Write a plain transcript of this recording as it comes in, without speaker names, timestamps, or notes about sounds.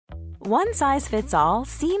One size fits all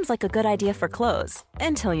seems like a good idea for clothes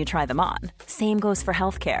until you try them on. Same goes for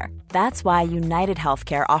healthcare. That's why United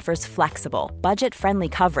Healthcare offers flexible, budget-friendly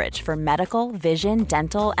coverage for medical, vision,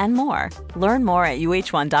 dental, and more. Learn more at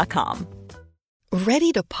uh1.com.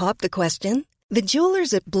 Ready to pop the question? The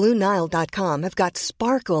jewelers at BlueNile.com have got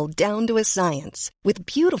sparkle down to a science with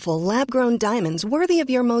beautiful lab-grown diamonds worthy of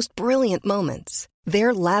your most brilliant moments.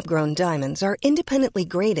 Their lab-grown diamonds are independently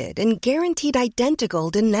graded and guaranteed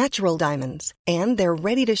identical to natural diamonds, and they're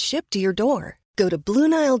ready to ship to your door. Go to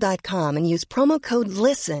BlueNile.com and use promo code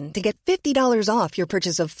LISTEN to get $50 off your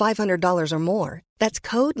purchase of $500 or more. That's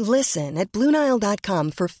code LISTEN at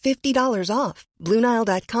BlueNile.com for $50 off.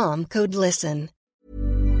 BlueNile.com, code LISTEN.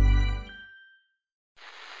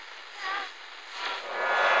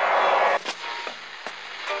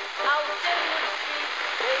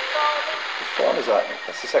 What is that?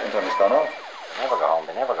 That's the second time it's gone off. They never go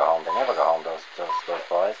home, those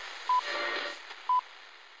boys.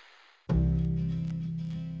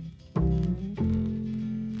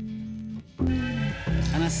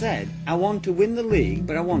 And I said, I want to win the league,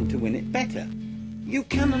 but I want to win it better. You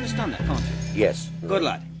can understand that, can't you? Yes. Good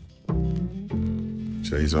lad.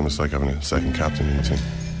 He's almost like having a second captain in the team.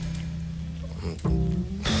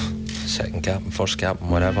 Second captain, first captain,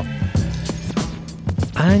 whatever.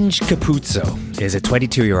 Ange Capuozzo is a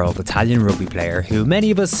 22-year-old Italian rugby player who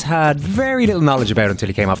many of us had very little knowledge about until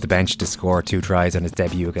he came off the bench to score 2 tries on his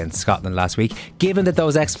debut against Scotland last week. Given that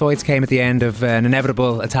those exploits came at the end of an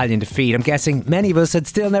inevitable Italian defeat, I'm guessing many of us had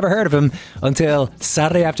still never heard of him until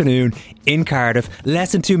Saturday afternoon in Cardiff.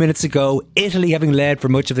 Less than 2 minutes ago, Italy, having led for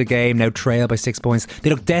much of the game, now trail by 6 points.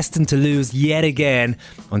 They look destined to lose yet again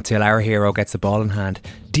until our hero gets the ball in hand,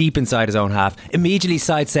 deep inside his own half, immediately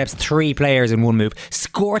sidesteps 3 players in one move,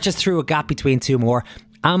 scorches through a gap between 2 more,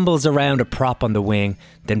 ambles around a prop on the wing,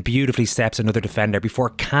 then beautifully steps another defender before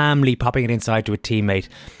calmly popping it inside to a teammate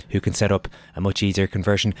who can set up a much easier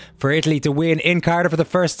conversion for Italy to win in Cardiff for the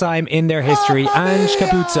first time in their history. Ange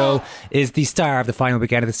Capuozzo is the star of the final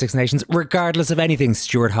weekend of the Six Nations, regardless of anything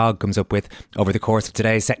Stuart Hogg comes up with over the course of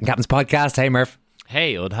today's Second Captains podcast. Hey Murph.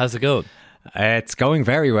 Hey Ud, how's it going? It's going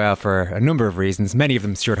very well for a number of reasons, many of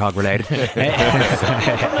them Stuart Hogg related.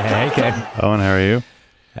 Hey Ken. Owen, how are you?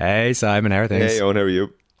 Hey Simon, how are things? Hey Owen, how are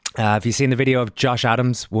you? Have you seen the video of Josh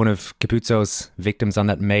Adams, one of Capuozzo's victims on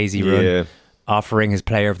that mazy run, offering his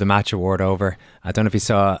Player of the Match award over? I don't know if you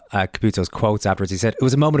saw Capuozzo's quotes afterwards. He said, it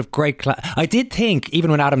was a moment of great I did think, even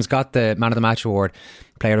when Adams got the Man of the Match award,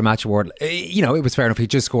 Player of the Match award, you know, it was fair enough. He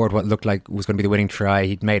just scored what looked like was going to be the winning try.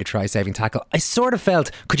 He'd made a try-saving tackle. I sort of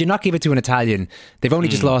felt, could you not give it to an Italian? They've only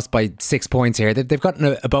just lost by 6 points here. They've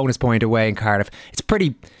gotten a bonus point away in Cardiff. It's a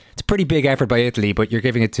pretty big effort by Italy, but you're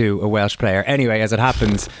giving it to a Welsh player. Anyway, as it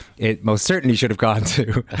happens, it most certainly should have gone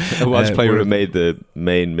to a Welsh player who made the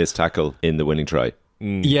main missed tackle in the winning try.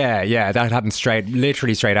 Yeah, that happened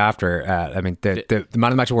literally straight after. The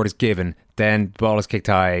Man of the Match award is given, then the ball is kicked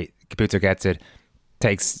high, Capuozzo gets it,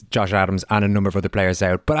 takes Josh Adams and a number of other players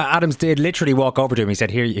out. But Adams did literally walk over to him. He said,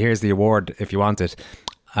 here's the award if you want it.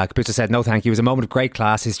 Capuozzo said, no thank you. It was a moment of great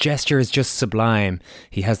class. His gesture is just sublime.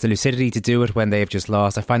 He has the lucidity to do it when they've just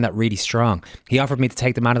lost. I find that really strong. He offered me to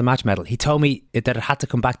take the Man of the Match medal. He told me that it had to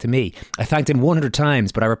come back to me. I thanked him 100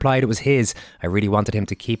 times, but I replied it was his. I really wanted him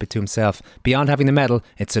to keep it to himself. Beyond having the medal,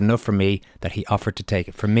 it's enough for me that he offered to take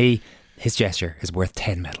it. For me, his gesture is worth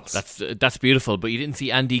 10 medals. That's beautiful, but you didn't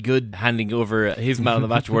see Andy Good handing over his Man of the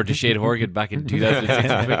Match award to Shane Horgan back in 2006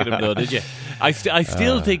 at Twickenham, though, did you? I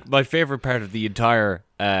still think my favourite part of the entire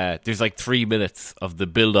there's like 3 minutes of the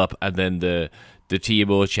build-up and then the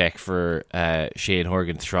TMO check for Shane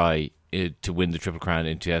Horgan's try to win the Triple Crown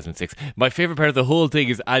in 2006. My favourite part of the whole thing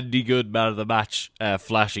is Andy Good Man of the Match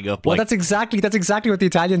flashing up. Well, that's exactly what the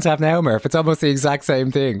Italians have now, Murph. It's almost the exact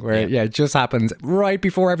same thing where it just happens right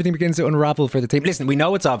before everything begins to unravel for the team. Listen, we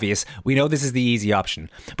know it's obvious. We know this is the easy option.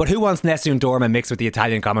 But who wants Nessun Dorma mixed with the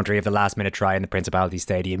Italian commentary of the last minute try in the Principality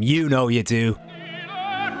Stadium? You know you do.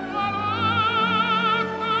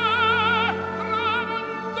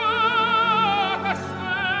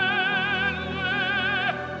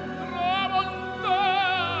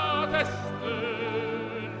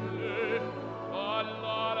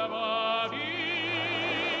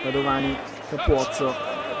 Domani Capuozzo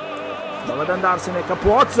prova ad andarsene,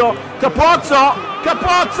 Capuozzo Capuozzo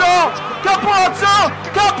Padovani,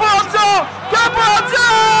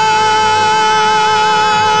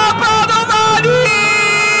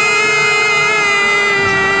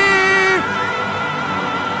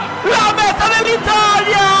 la meta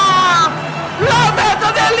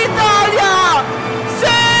dell'Italia,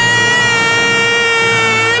 sì,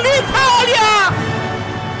 l'Italia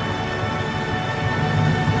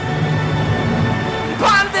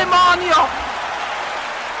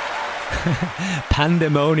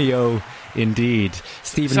Pandemonio, indeed.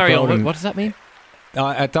 Stephen Sorry, Cronin. what does that mean?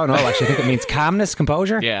 I don't know, actually. I think it means calmness,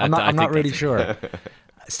 composure. Yeah, I'm not really sure.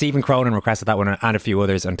 Stephen Cronin requested that one and a few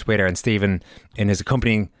others on Twitter. And Stephen, in his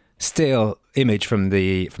accompanying still image from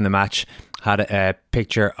the match, had a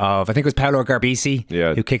picture of, I think it was Paolo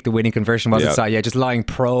Garbisi, who kicked the winning conversion, wasn't it? Yeah, just lying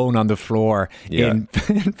prone on the floor in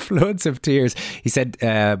floods of tears. He said,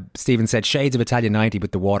 Stephen said, shades of Italian 90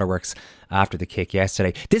 with the waterworks after the kick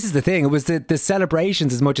yesterday. This is the thing, it was the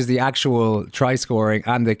celebrations as much as the actual try scoring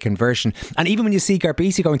and the conversion. And even when you see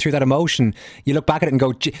Garbisi going through that emotion, you look back at it and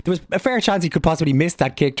go, there was a fair chance he could possibly miss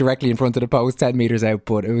that kick directly in front of the post 10 metres out,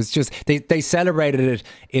 but it was just, they celebrated it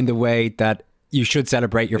in the way that you should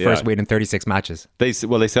celebrate your first win in 36 matches. They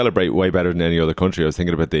celebrate way better than any other country. I was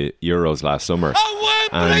thinking about the Euros last summer.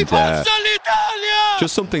 And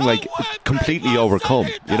just something like completely overcome.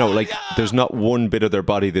 You know, like there's not one bit of their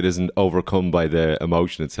body that isn't overcome by the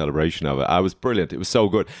emotion and celebration of it. I was brilliant. It was so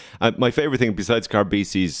good. My favourite thing, besides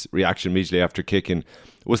Garbisi's reaction immediately after kicking,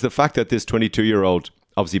 was the fact that this 22-year-old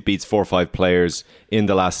obviously beats 4 or 5 players in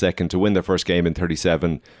the last second to win their first game in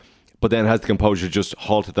 37. But then has the composure to just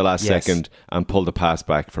halt at the last second and pull the pass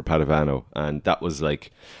back for Padovano. And that was like,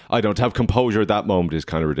 I don't have composure at that moment is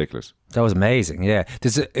kind of ridiculous. That was amazing, yeah.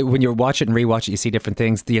 When you watch it and rewatch it, you see different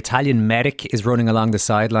things. The Italian medic is running along the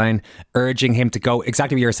sideline, urging him to go,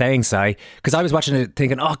 exactly what you were saying, Si. Because I was watching it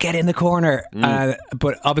thinking, get in the corner.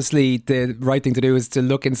 But obviously the right thing to do is to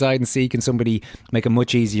look inside and see, can somebody make a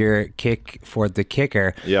much easier kick for the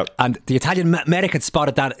kicker? Yep. And the Italian medic had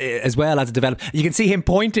spotted that as well as it developed. You can see him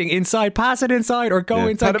pointing inside, pass it inside, or go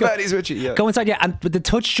inside. Go inside, But the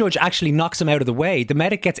touch judge actually knocks him out of the way. The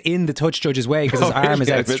medic gets in the touch judge's way because his arm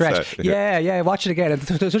is outstretched. Yeah, watch it again. And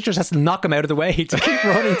the touch judge has to knock him out of the way to keep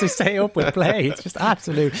running to stay up with play. It's just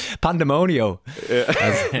absolute pandemonio.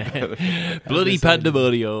 Bloody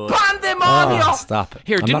pandemonio. Pandemonio! Stop.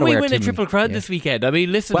 Here, didn't we win a Triple Crown this weekend? I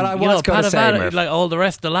mean, listen, I was going to say, like all the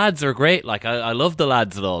rest, the lads are great. Like, I love the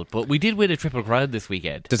lads and all, but we did win a Triple Crown this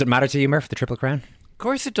weekend. Does it matter to you, Murph, the Triple Crown? Of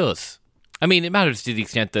course it does. I mean, it matters to the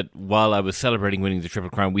extent that while I was celebrating winning the Triple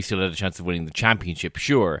Crown, we still had a chance of winning the championship,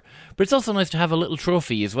 sure. But it's also nice to have a little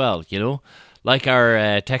trophy as well, you know? Like our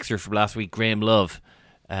texter from last week, Graham Love,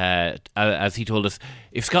 as he told us,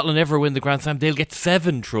 if Scotland ever win the Grand Slam, they'll get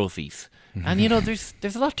 7 trophies. And, you know, there's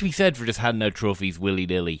a lot to be said for just handing out trophies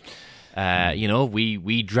willy-nilly. You know,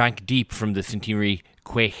 we drank deep from the centenary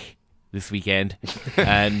quake this weekend,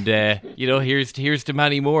 and you know, here's to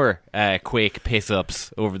many more quake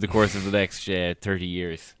piss-ups over the course of the next 30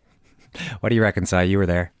 years. What do you reckon, Si? You were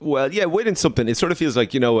there. Well, yeah, winning something, it sort of feels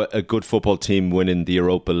like, you know, a good football team winning the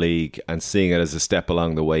Europa League and seeing it as a step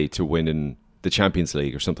along the way to winning the Champions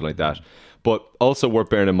League or something like that. But also worth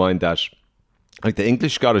bearing in mind that like the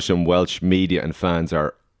English, Scottish and Welsh media and fans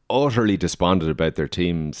are utterly despondent about their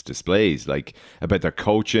team's displays, like about their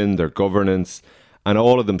coaching, their governance. And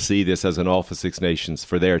all of them see this as an awful Six Nations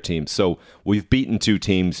for their team. So we've beaten 2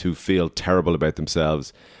 teams who feel terrible about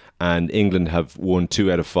themselves. And England have won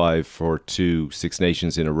 2 out of 5 for 2 Six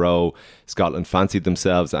Nations in a row. Scotland fancied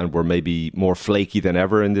themselves and were maybe more flaky than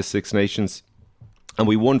ever in this Six Nations. And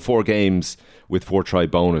we won 4 games with 4-try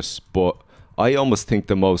bonus. But I almost think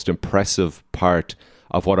the most impressive part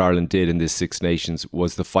of what Ireland did in this Six Nations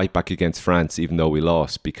was the fight back against France, even though we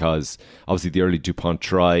lost. Because obviously the early Dupont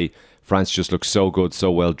try, France just looked so good,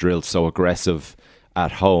 so well drilled, so aggressive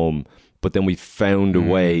at home. But then we found a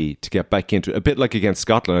way to get back into it. A bit like against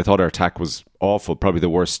Scotland. I thought our attack was awful, probably the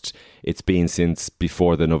worst it's been since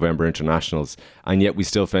before the November internationals. And yet we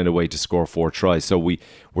still found a way to score 4 tries. So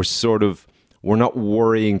we're not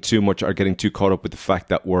worrying too much or getting too caught up with the fact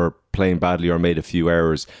that we're playing badly or made a few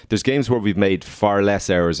errors. There's games where we've made far less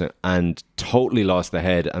errors and totally lost the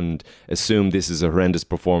head and assumed this is a horrendous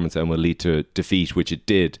performance and will lead to defeat, which it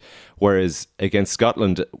did. Whereas against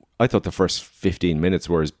Scotland, I thought the first 15 minutes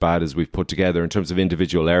were as bad as we've put together in terms of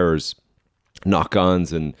individual errors,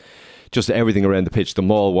 knock-ons and just everything around the pitch. The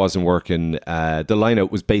maul wasn't working. The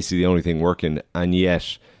line-out was basically the only thing working, and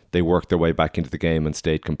yet they worked their way back into the game and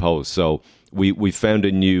stayed composed. So we found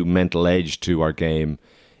a new mental edge to our game,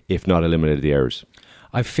 if not eliminated the errors.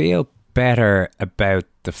 I feel better about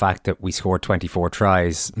the fact that we scored 24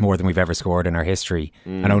 tries, more than we've ever scored in our history,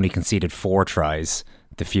 and only conceded 4 tries,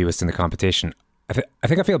 the fewest in the competition. I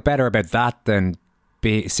think I feel better about that than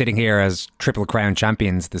sitting here as Triple Crown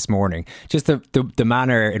champions this morning. Just the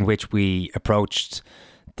manner in which we approached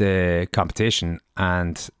the competition,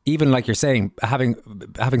 and even like you're saying, having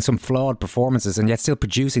some flawed performances and yet still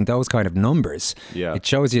producing those kind of numbers. Yeah. It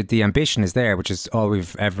shows you the ambition is there, which is all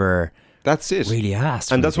we've ever That's it. really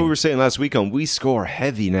asked. And that's what we were saying last week on. We score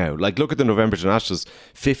heavy now. Like, look at the November internationals,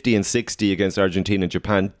 50 and 60 against Argentina and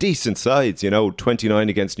Japan. Decent sides, 29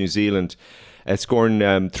 against New Zealand,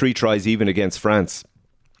 scoring 3 tries even against France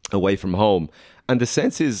away from home. And the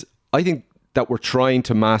sense is, I think that we're trying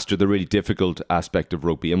to master the really difficult aspect of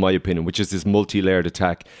rugby, in my opinion, which is this multi-layered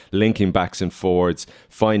attack, linking backs and forwards,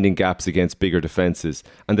 finding gaps against bigger defences.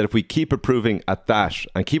 And that if we keep improving at that,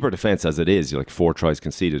 and keep our defence as it is, like 4 tries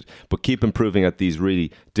conceded, but keep improving at these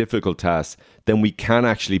really difficult tasks, then we can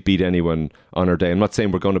actually beat anyone on our day. I'm not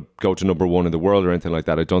saying we're going to go to number 1 in the world or anything like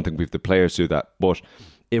that. I don't think we have the players to do that. But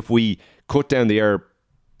if we cut down the error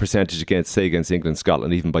percentage against England,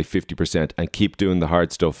 Scotland, even by 50%, and keep doing the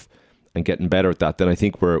hard stuff and getting better at that, then I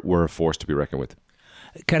think we're a force to be reckoned with.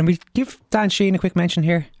 Can we give Dan Sheehan a quick mention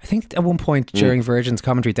here? I think at one point during Virgin's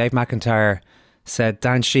commentary, Dave McIntyre said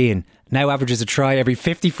Dan Sheehan now averages a try every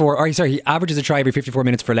 54. He averages a try every 54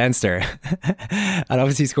 minutes for Leinster, and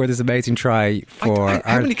obviously scored this amazing try for.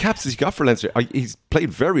 How many caps has he got for Leinster? He's played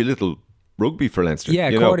very little rugby for Leinster. Yeah,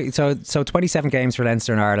 so 27 games for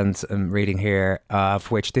Leinster and Ireland, I'm reading here,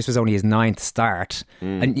 of which this was only his 9th start,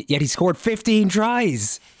 and yet he scored 15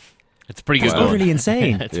 tries. It's pretty good. That's utterly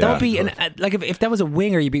insane. That would be, like if that was a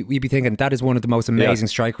winger, you'd be thinking that is one of the most amazing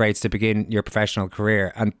strike rates to begin your professional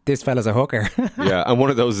career, and this fella's a hooker. Yeah, and one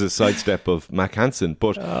of those is a sidestep of Mac Hansen.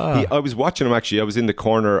 But I was watching him actually. I was in the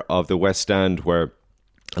corner of the West Stand where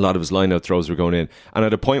a lot of his line-out throws were going in, and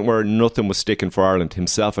at a point where nothing was sticking for Ireland,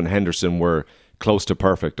 himself and Henderson were close to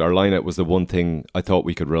perfect. Our line-out was the one thing I thought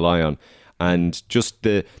we could rely on. And just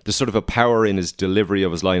the sort of a power in his delivery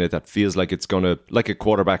of his line-out that feels like it's going to, like a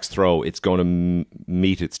quarterback's throw, it's going to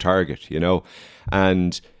meet its target,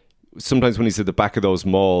 And sometimes when he's at the back of those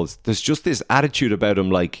mauls, there's just this attitude about him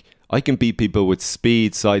like, I can beat people with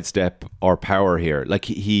speed, sidestep, or power here. Like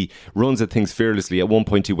he runs at things fearlessly. At one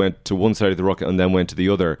point he went to one side of the ruck and then went to the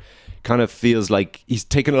other. Kind of feels like he's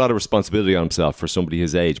taken a lot of responsibility on himself for somebody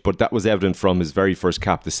his age, but that was evident from his very first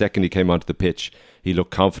cap. The second he came onto the pitch, he looked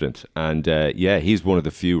confident, and he's one of the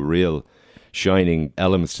few real shining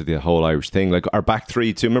elements to the whole Irish thing. Like our back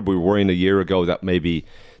three too. Remember, we were worrying a year ago that maybe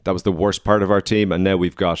that was the worst part of our team, and now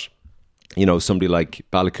we've got somebody like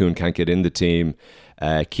Balakoon can't get in the team.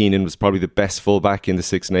 Keenan was probably the best fullback in the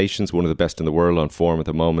Six Nations, one of the best in the world on form at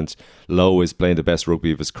the moment. Lowe is playing the best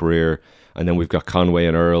rugby of his career. And then we've got Conway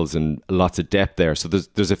and Earls and lots of depth there. So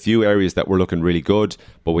there's a few areas that we're looking really good,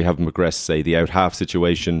 but we haven't progressed. Say the out half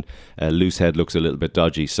situation, loose head looks a little bit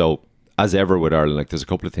dodgy. So as ever with Ireland, like there's a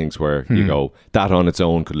couple of things where you go, that on its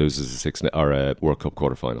own could lose as a World Cup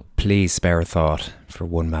quarter final. Please spare a thought for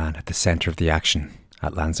one man at the centre of the action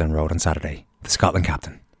at Lansdowne Road on Saturday, the Scotland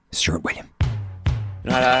captain, Stuart William.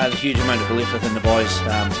 I had a huge amount of belief within the boys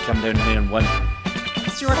to come down here and win.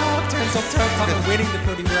 Stuart Hogg turns up talking winning the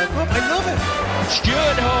bloody World Cup. I love it.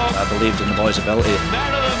 Stuart Hogg. I believed in the boys' ability.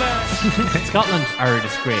 Man of the match. Scotland are a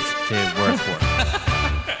disgrace to world sport.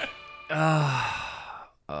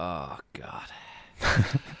 Oh God.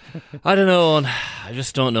 I don't know. I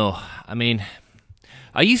just don't know. I mean,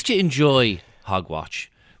 I used to enjoy Hoggwatch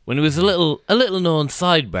when it was a little known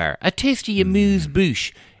sidebar, a tasty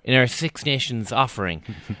amuse-bouche in our Six Nations offering.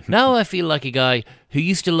 Now I feel like a guy who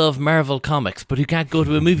used to love Marvel comics but who can't go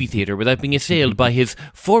to a movie theatre without being assailed by his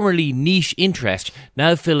formerly niche interest,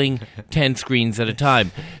 now filling 10 screens at a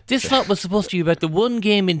time. This slot was supposed to be about the one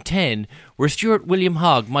game in 10 where Stuart William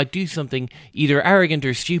Hogg might do something either arrogant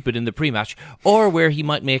or stupid in the pre-match, or where he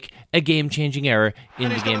might make a game-changing error in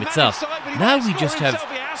the game itself. Now we just have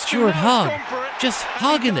Stuart Hogg just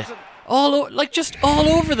hogging it all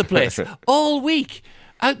over the place all week.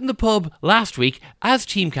 Out in the pub last week as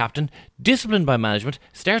team captain, disciplined by management,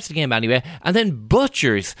 starts the game anyway, and then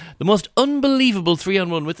butchers the most unbelievable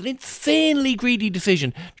 3-on-1 with an insanely greedy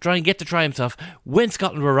decision to try and get to try himself when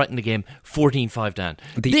Scotland were right in the game, 14-5 down.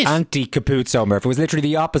 The anti-Capuozzo, Murph. It was literally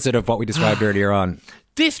the opposite of what we described earlier on.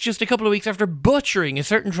 This just a couple of weeks after butchering a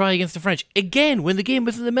certain try against the French. Again, when the game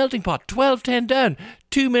was in the melting pot, 12-10 down,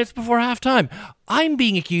 2 minutes before half-time. I'm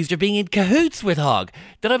being accused of being in cahoots with Hogg,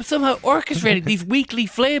 that I'm somehow orchestrating these weekly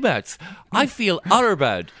flameouts. I feel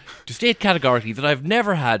honour-bound to state categorically that I've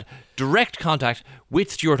never had direct contact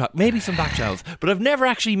with Stuart Hogg. Maybe some back channels, but I've never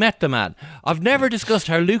actually met the man. I've never discussed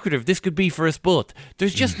how lucrative this could be for us both.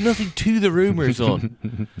 There's just nothing to the rumour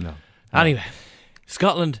zone. No. Anyway,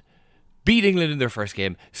 Scotland beat England in their first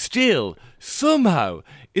game, still, somehow,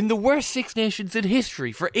 in the worst Six Nations in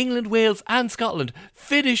history for England, Wales and Scotland,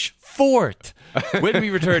 finish fourth. When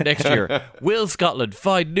we return next year, will Scotland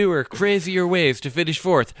find newer, crazier ways to finish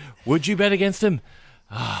fourth? Would you bet against them?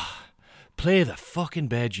 play the fucking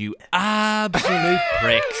bed, you absolute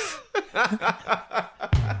pricks. I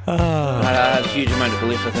had a huge amount of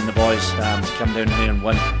belief within the boys to come down here and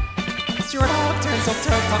win. Stuart Hogg turns up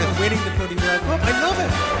talking about winning the bloody World Cup. I love it.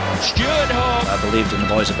 Stuart Hogg. I believed in the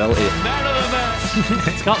boys' ability. Man of the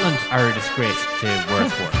match. Scotland are a disgrace to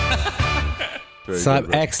work for.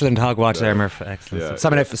 Excellent Hoggwatch there, Murph. Excellent. Yeah.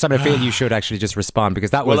 Something I feel you should actually just respond,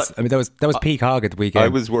 because that was that was peak Hogg at the weekend. I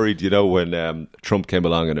was worried, when Trump came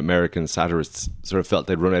along and American satirists sort of felt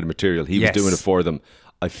they'd run out of material. He was doing it for them.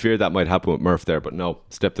 I fear that might happen with Murph there, but no,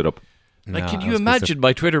 stepped it up. Can you imagine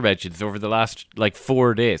my Twitter mentions over the last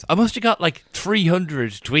 4 days? I must have got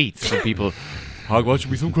 300 tweets from people. Hoggwatching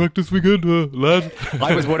me some crack this weekend, lad.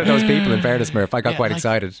 I was one of those people, in fairness, Murph. I got quite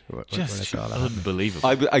excited when I Just saw that. unbelievable.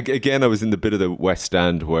 I was in the bit of the West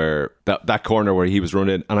Stand where that corner where he was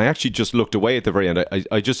running, and I actually just looked away at the very end.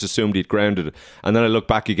 I just assumed he'd grounded it, and then I looked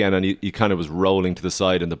back again, and he kind of was rolling to the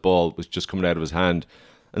side, and the ball was just coming out of his hand,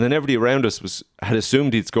 and then everybody around us had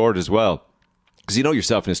assumed he'd scored as well. Because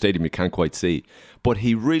yourself in a stadium, you can't quite see. But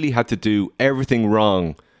he really had to do everything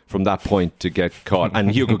wrong from that point to get caught.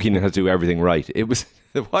 And Hugo Keenan had to do everything right. It was,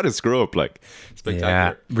 what a screw up, spectacular.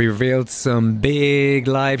 Yeah, we revealed some big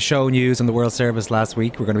live show news on the World Service last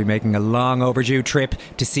week. We're going to be making a long overdue trip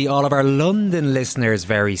to see all of our London listeners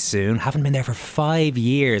very soon. Haven't been there for 5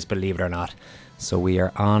 years, believe it or not. So we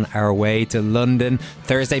are on our way to London.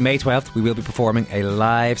 Thursday, May 12th, we will be performing a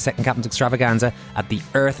live Second Captain's Extravaganza at the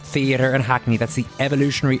Earth Theatre in Hackney. That's the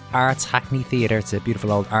Evolutionary Arts Hackney Theatre. It's a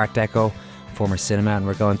beautiful old Art Deco, former cinema, and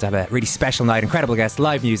we're going to have a really special night, incredible guests,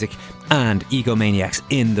 live music, and egomaniacs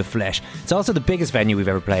in the flesh. It's also the biggest venue we've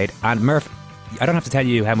ever played. And Murph, I don't have to tell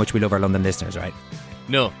you how much we love our London listeners, right?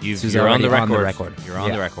 No, you're on the record. You're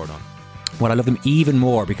on the record on. Well, I love them even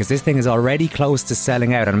more because this thing is already close to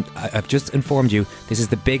selling out, and I've just informed you this is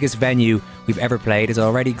the biggest venue we've ever played. It's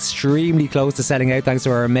already extremely close to selling out thanks to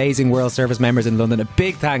our amazing World Service members in London. A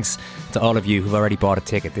big thanks to all of you who've already bought a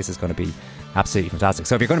ticket. This is going to be absolutely fantastic.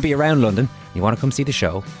 So if you're going to be around London and you want to come see the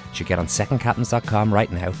show, you should get on secondcaptains.com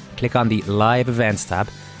right now, click on the live events tab,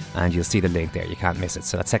 and you'll see the link there. You can't miss it.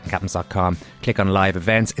 So that's secondcaptains.com, click on live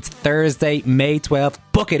events. It's Thursday, May 12th.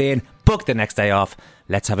 Book it in, book the next day off.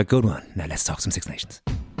 Let's have a good one. Now let's talk some Six Nations.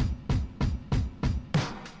 Now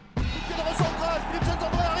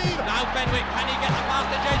Fenwick, can he get the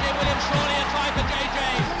pass to JJ Williams? Surely a try for JJ.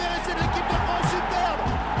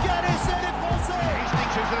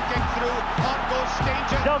 Hastings is looking through. On goes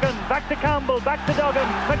Stanger. Duggan, back to Campbell, back to Duggan.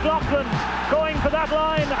 McLaughlin going for that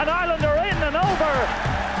line, and Ireland are in and over.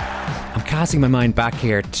 I'm casting my mind back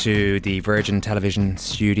here to the Virgin Television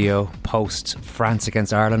studio post France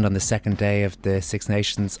against Ireland on the second day of the Six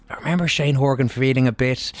Nations. I remember Shane Horgan feeling a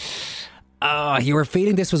bit... you were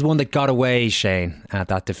feeling this was one that got away, Shane, at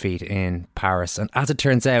that defeat in Paris. And as it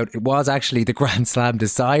turns out, it was actually the Grand Slam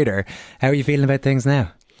decider. How are you feeling about things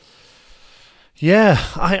now? Yeah,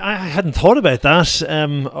 I hadn't thought about that.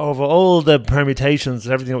 Of all the permutations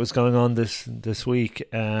and everything that was going on this week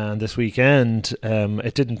and this weekend,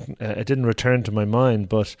 it didn't return to my mind.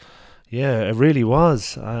 But yeah, it really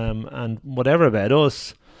was. And whatever about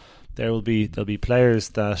us, there'll be players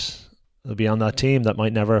that will be on that team that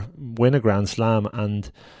might never win a Grand Slam,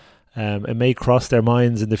 and it may cross their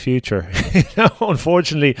minds in the future.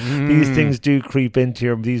 Unfortunately, these things do creep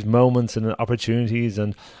into these moments and opportunities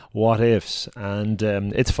and what ifs. And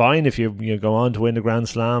it's fine if you go on to win the Grand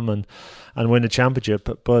Slam and win a championship,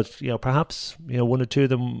 but perhaps one or two of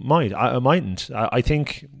them mightn't. I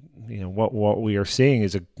think what we are seeing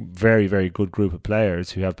is a very, very good group of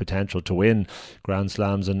players who have potential to win Grand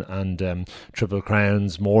Slams and Triple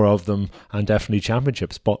Crowns, more of them, and definitely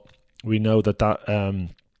championships. But we know that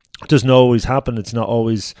doesn't always happen. It's not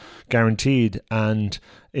always guaranteed, and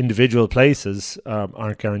individual places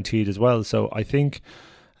aren't guaranteed as well. So I think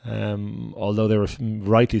although they were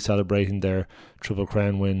rightly celebrating their Triple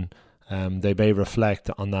Crown win, they may reflect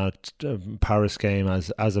on that Paris game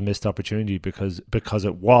as a missed opportunity because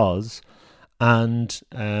it was. And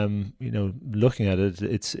looking at it,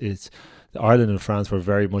 it's Ireland and France were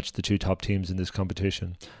very much the two top teams in this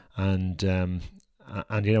competition, and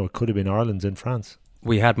it could have been Ireland's in France.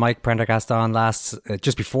 We had Mike Prendergast on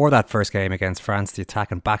just before that first game against France, the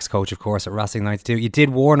attack and backs coach, of course, at Racing 92. You did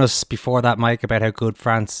warn us before that, Mike, about how good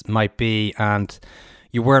France might be, and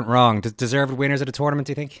you weren't wrong. Deserved winners of the tournament,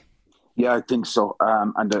 do you think? Yeah, I think so.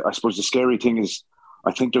 And I suppose the scary thing is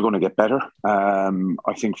I think they're going to get better. I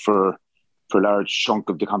think for a large chunk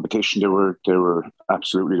of the competition, they were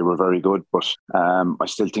very good, but I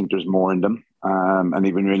still think there's more in them. And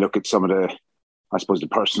even when you look at some of the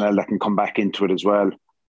personnel that can come back into it as well.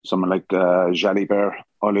 Someone like Jalibert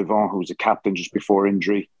Olivon, who was a captain just before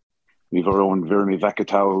injury. We've our own Virmi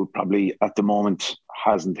Vakatawa, who probably at the moment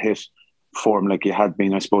hasn't hit form like he had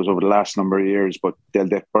been, I suppose, over the last number of years. But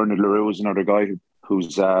Bernard Leroux is another guy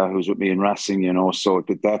who's with me in Racing, So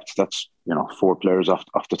the depth, that's 4 players off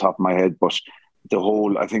the top of my head. But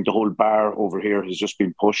I think the whole bar over here has just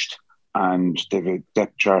been pushed, and they've a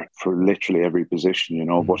depth chart for literally every position,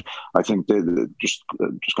 But I think just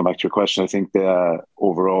come back to your question. I think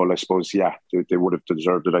overall, I suppose, they would have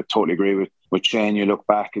deserved it. I totally agree with Shane. You look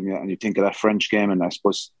back and you think of that French game, and I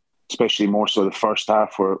suppose especially more so the first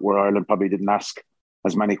half, where Ireland probably didn't ask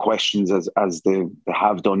as many questions as they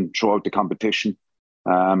have done throughout the competition,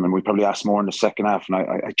 and we probably asked more in the second half. And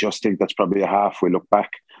I just think that's probably a half. We look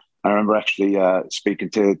back. I remember actually speaking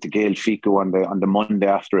to Gail Fico on the Monday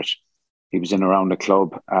after it. He was in around the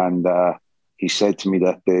club, and he said to me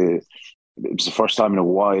that it was the first time in a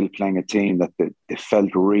while playing a team that they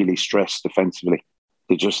felt really stressed defensively.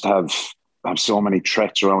 They just have so many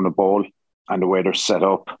threats around the ball, and the way they're set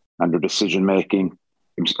up and their decision making.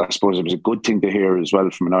 I suppose it was a good thing to hear as well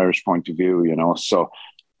from an Irish point of view, So,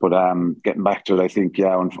 but getting back to it, I think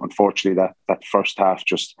unfortunately that first half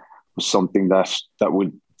just was something that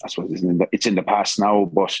would, I suppose, it's in the past now,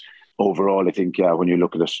 but overall, I think, when you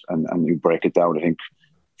look at it and you break it down, I think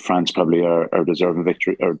France probably are deserving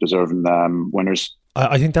victory or deserving winners.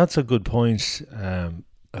 I think that's a good point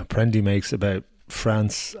Prendy makes about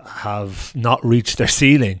France have not reached their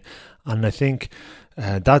ceiling, and I think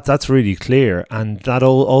that's really clear, and that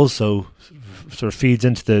also sort of feeds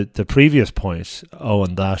into the previous point,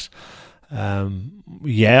 Owen, that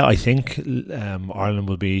I think Ireland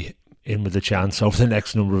will be in with a chance over the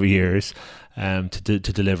next number of years to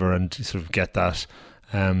deliver and to sort of get that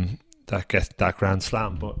Grand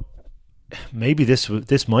Slam. But maybe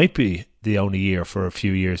this might be the only year for a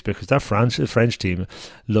few years, because that French team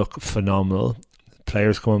look phenomenal.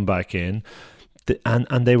 Players coming back in,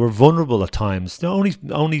 and they were vulnerable at times. They're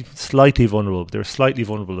only slightly vulnerable, but they were slightly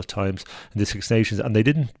vulnerable at times in the Six Nations, and they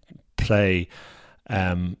didn't play.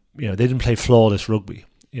 They didn't play flawless rugby.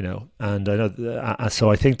 And I know, so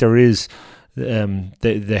I think there is.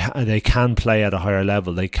 They can play at a higher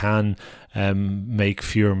level. They can make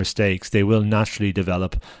fewer mistakes. They will naturally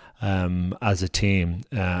develop as a team.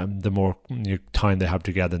 The more time they have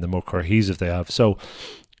together, the more cohesive they have. So,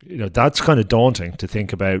 that's kind of daunting to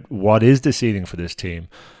think about what is the ceiling for this team,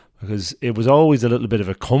 because it was always a little bit of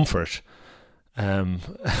a comfort.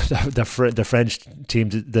 The French team,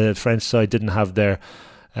 the French side didn't have their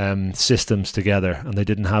systems together, and they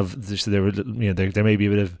didn't have this. There were, there may be a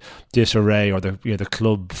bit of disarray, or the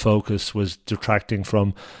club focus was detracting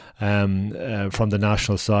from the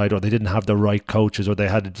national side, or they didn't have the right coaches, or they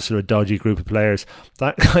had a sort of dodgy group of players.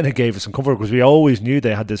 That kind of gave us some comfort, because we always knew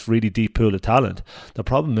they had this really deep pool of talent. The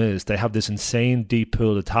problem is they have this insane deep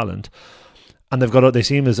pool of talent, and they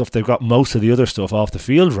seem as if they've got most of the other stuff off the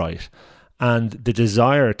field right, and the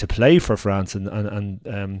desire to play for France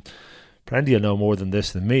and Prendy will know more than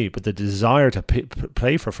this than me, but the desire to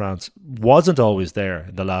play for France wasn't always there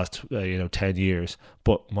in the last 10 years.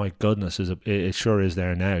 But my goodness, it sure is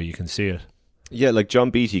there now. You can see it. Yeah, like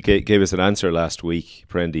John Beattie gave us an answer last week,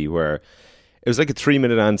 Prendy, where it was like a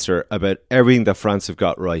 3-minute answer about everything that France have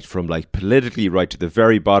got right, from like politically right to the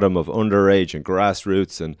very bottom of underage and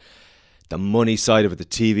grassroots, and the money side of it, the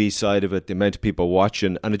TV side of it, the amount of people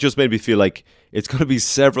watching. And it just made me feel like it's going to be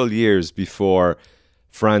several years before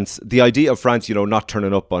France, the idea of France, not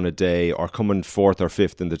turning up on a day or coming 4th or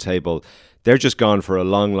 5th in the table, they're just gone for a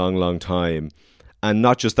long, long, long time. And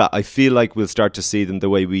not just that, I feel like we'll start to see them the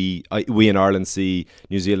way we in Ireland see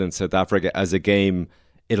New Zealand, South Africa as a game.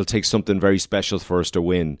 It'll take something very special for us to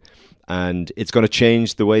win, and it's going to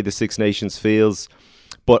change the way the Six Nations feels.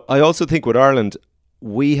 But I also think with Ireland,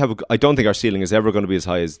 I don't think our ceiling is ever going to be as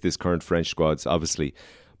high as this current French squad's, obviously.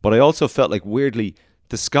 But I also felt like, weirdly,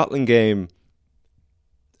 the Scotland game,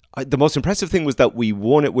 the most impressive thing was that we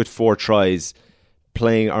won it with 4 tries,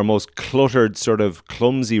 playing our most cluttered, sort of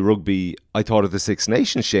clumsy rugby, I thought, of the Six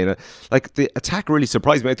Nations, Shane. Like, the attack really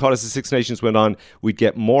surprised me. I thought as the Six Nations went on, we'd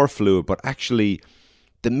get more fluid, but actually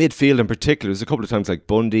the midfield in particular, there's a couple of times like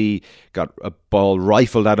Bundy got a ball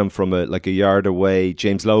rifled at him from a yard away.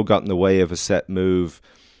 James Lowe got in the way of a set move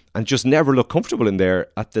and just never looked comfortable in there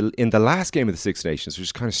in the last game of the Six Nations, which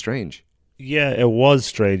is kind of strange. Yeah, it was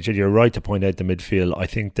strange, and you're right to point out the midfield. I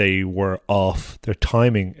think they were off their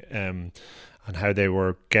timing, and how they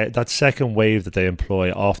were that second wave that they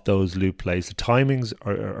employ off those loop plays. The timings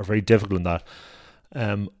are very difficult in that.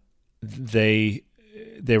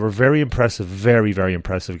 They were very impressive, very, very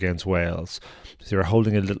impressive against Wales. They were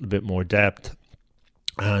holding a little bit more depth,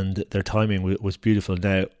 and their timing was beautiful.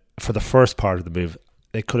 Now, for the first part of the move,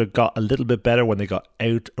 they could have got a little bit better when they got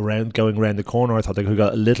going around the corner. I thought they could have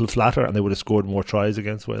got a little flatter and they would have scored more tries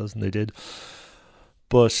against Wales than they did.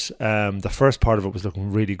 But the first part of it was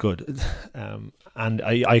looking really good. And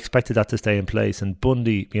I expected that to stay in place. And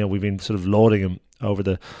Bundy, we've been sort of lauding him over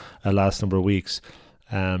the last number of weeks.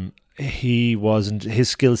 His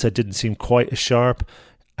skill set didn't seem quite as sharp.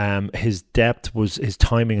 His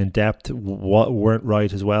timing and depth weren't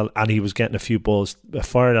right as well, and he was getting a few balls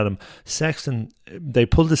fired at him. Sexton, they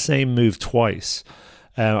pulled the same move twice.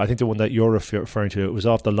 I think the one that you're referring to, it was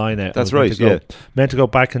off the line out. That's right, meant to go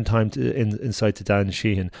back in time inside to Dan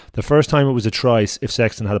Sheehan. The first time it was a try. If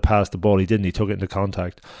Sexton had passed the ball, he didn't. He took it into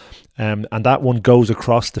contact, and that one goes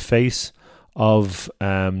across the face of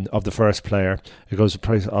the first player. It goes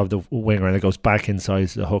of the winger and it goes back inside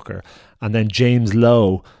the hooker. And then James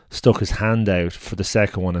Lowe stuck his hand out for the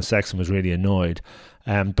second one, and Sexton was really annoyed.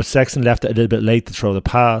 But Sexton left it a little bit late to throw the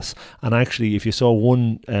pass. And actually, if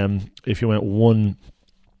you went one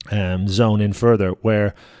zone in further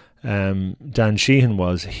where Dan Sheehan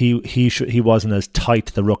was, he wasn't as tight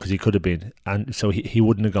to the ruck as he could have been, and so he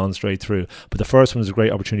wouldn't have gone straight through. But the first one was a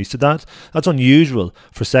great opportunity. So that's unusual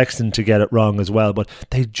for Sexton to get it wrong as well. But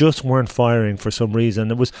they just weren't firing for some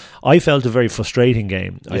reason. I felt a very frustrating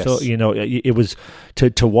game. Yes. I thought it was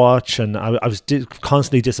to watch, and I was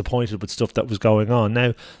constantly disappointed with stuff that was going on. Now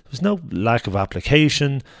there was no lack of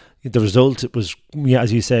application. The result, it was,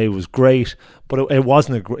 as you say, was great, but it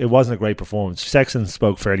wasn't a great performance. Sexton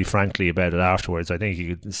spoke fairly frankly about it afterwards. I think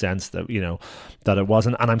you could sense that that it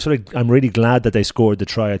wasn't, and I'm really glad that they scored the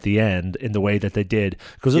try at the end in the way that they did,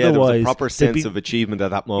 because otherwise there was a proper sense of achievement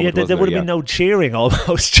at that moment. Yeah, there would have been no cheering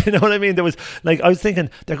almost. You know what I mean? There was I was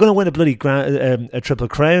thinking they're going to win a bloody a Triple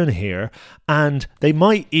Crown here, and they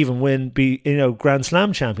might even be Grand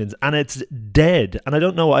Slam champions, and it's dead. And I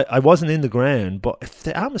don't know. I wasn't in the ground, but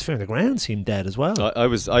the atmosphere in the ground seemed dead as well. I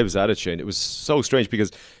was at it, Shane. It was so strange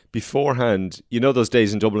because beforehand, those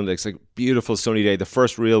days in Dublin, it's like beautiful sunny day, the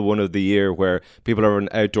first real one of the year where people are in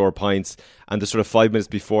outdoor pints, and the sort of 5 minutes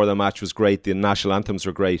before the match was great. The national anthems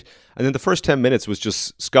were great, and then the first 10 minutes was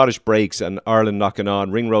just Scottish breaks and Ireland knocking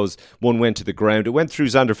on. Ringrose one went to the ground. It went through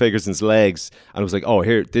Xander Fagerson's legs, and it was like, oh,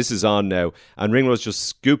 here, this is on now. And Ringrose just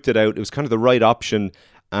scooped it out. It was kind of the right option,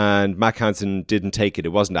 and Mac Hansen didn't take it.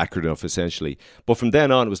 It wasn't accurate enough, essentially. But from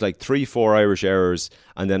then on, it was like 3-4 Irish errors,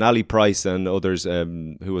 and then Ali Price and others,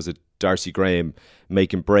 who was it, Darcy Graham,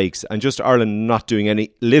 making breaks, and just Ireland not doing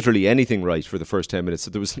literally anything right for the first 10 minutes. So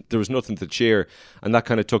there was nothing to cheer, and that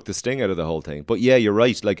kind of took the sting out of the whole thing. But yeah, you're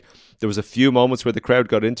right. Like, there was a few moments where the crowd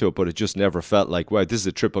got into it, but it just never felt like, wow, this is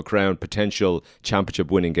a Triple Crown potential championship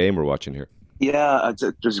winning game we're watching here. Yeah,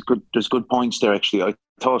 there's good points there. Actually, I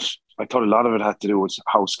thought a lot of it had to do with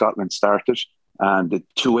how Scotland started, and the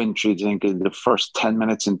two entries, I think, in the first 10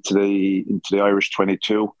 minutes into the Irish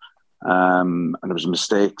 22, and there was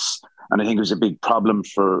mistakes. And I think it was a big problem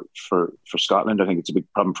for Scotland. I think it's a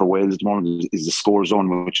big problem for Wales at the moment, is the score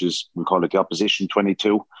zone, which is, we call it the opposition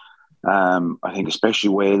 22. I think especially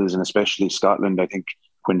Wales and especially Scotland, I think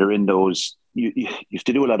when they're in those, you have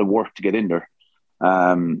to do a lot of work to get in there.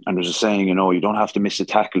 And there's a saying, you don't have to miss a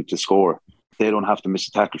tackle to score. They don't have to miss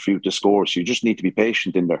a tackle for you to score. So you just need to be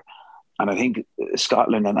patient in there. And I think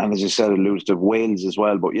Scotland, and as I said, alluded to Wales as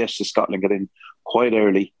well. But yes, Scotland got in quite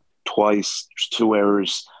early, twice, there's 2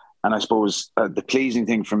 errors. And I suppose the pleasing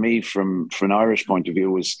thing for me from an Irish point of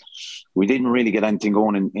view was we didn't really get anything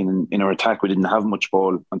going in our attack. We didn't have much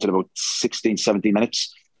ball until about 16, 17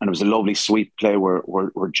 minutes. And it was a lovely sweep play where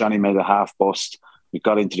Johnny made a half bust. We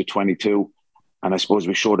got into the 22. And I suppose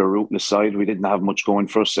we showed a rootless side. We didn't have much going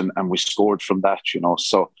for us, and we scored from that,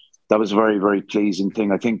 So that was a very, very pleasing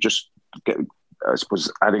thing. I think I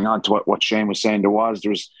suppose adding on to what Shane was saying,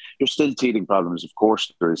 there's still teething problems. Of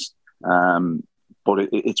course there is. But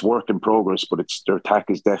it's work in progress, but their attack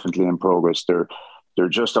is definitely in progress. They're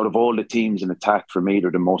just, out of all the teams in attack, for me, they're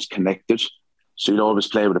the most connected. So you'd always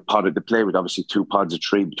play with a pod. They play with obviously 2 pods of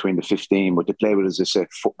 3 between the 15, but they play with, as I say,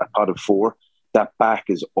 a pod of 4. That back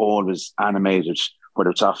is always animated, whether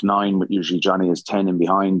it's off 9, but usually Johnny is 10 in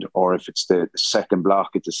behind, or if it's the second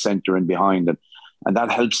block, it's a centre in behind. And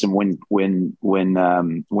that helps them win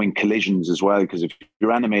collisions as well, because if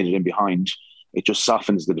you're animated in behind, it just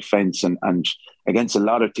softens the defence. And against a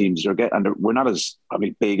lot of teams, we're not as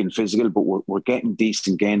probably big and physical, but we're getting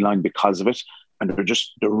decent gain line because of it. And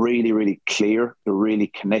they're really, really clear. They're really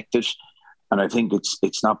connected. And I think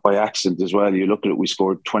it's not by accident as well. You look at it, we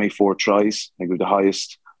scored 24 tries. I think the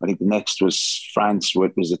highest. I think the next was France,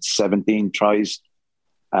 was it 17 tries?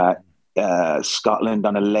 Scotland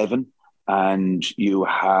on 11. And you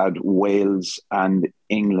had Wales and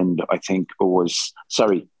England, I think it was,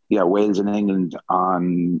 Wales and England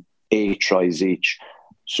on 8 tries each.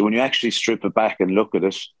 So when you actually strip it back and look at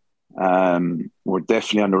it, we're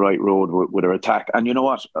definitely on the right road with our attack. And you know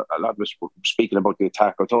what? A lot of us were speaking about the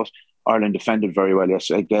attack. I thought Ireland defended very well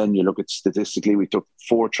yesterday. Again, you look at statistically, we took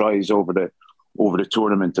 4 tries over the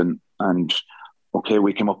tournament, and okay,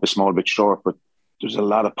 we came up a small bit short, but there's a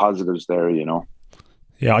lot of positives there, you know.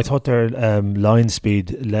 Yeah, I thought their line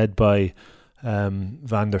speed led by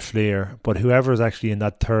Van der Fleer, but whoever is actually in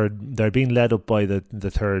that third, they're being led up by the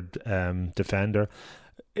third defender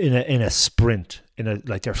in a sprint.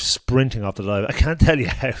 Like they're sprinting off the line. I can't tell you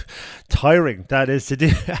how tiring that is to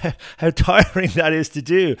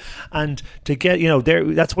do. And to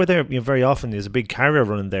get, that's where they're, very often there's a big carrier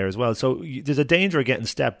running there as well. So there's a danger of getting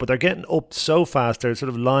stepped, but they're getting up so fast. Their sort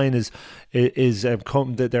of line is they're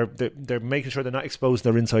making sure they're not exposed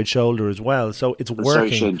to their inside shoulder as well. So it's working.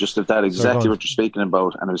 Sorry, Shane, just at that exactly what you're speaking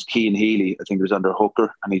about. And it was Cian Healy. I think it was under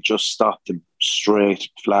Hooker, and he just stopped him straight,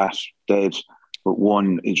 flat, dead. But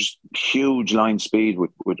just huge line speed with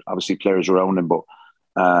obviously players around him. But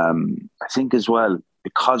I think as well,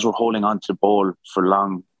 because we're holding on to the ball for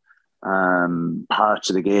long parts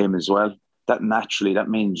of the game as well, that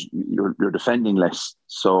means you're defending less.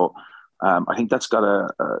 So I think that's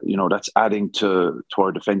got that's adding to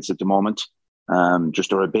our defence at the moment.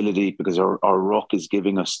 Just our ability, because our ruck is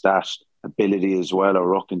giving us that ability as well. Our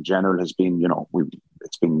ruck in general has been,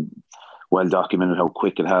 it's been well documented how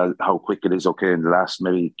quick it is. Okay, in the last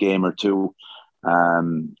maybe game or two,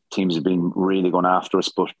 teams have been really going after us,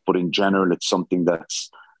 but in general, it's something that's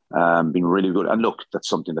been really good. And look, that's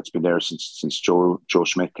something that's been there since Joe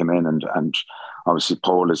Schmidt came in, and obviously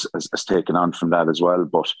Paul has taken on from that as well.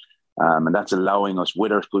 But and that's allowing us,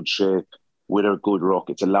 with our good shape, with our good ruck,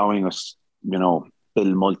 it's allowing us, build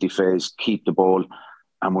multi-phase, keep the ball,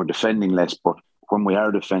 and we're defending less, but when we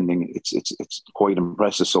are defending, it's quite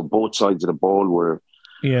impressive. So both sides of the ball we're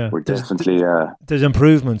definitely there's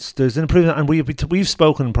improvements. There's an improvement, and we've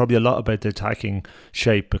spoken probably a lot about the attacking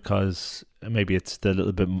shape, because maybe it's the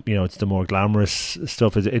little bit, it's the more glamorous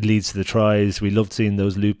stuff. It leads to the tries. We loved seeing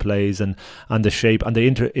those loop plays and the shape and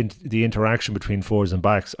the interaction between forwards and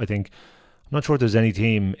backs. I think, I'm not sure if there's any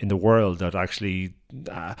team in the world that actually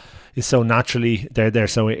is so naturally they're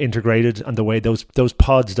so integrated, and the way those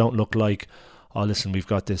pods don't look like, oh, listen, we've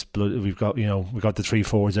got the 3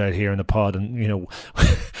 forwards out here in the pod, and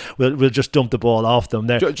we'll just dump the ball off them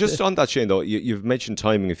there. Just on that, Shane, though, you've mentioned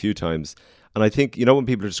timing a few times, and I think when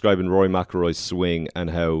people are describing Rory McIlroy's swing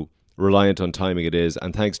and how reliant on timing it is,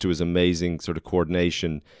 and thanks to his amazing sort of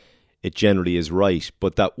coordination, it generally is right,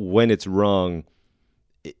 but that when it's wrong,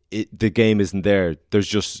 the game isn't there. There's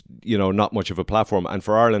just not much of a platform. And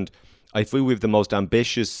for Ireland, I feel we have the most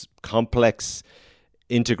ambitious, complex,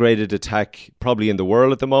 integrated attack probably in the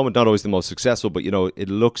world at the moment. Not always the most successful, but it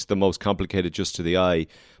looks the most complicated just to the eye.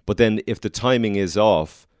 But then if the timing is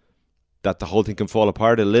off, that the whole thing can fall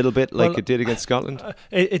apart a little bit, like it did against Scotland.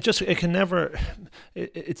 It can never.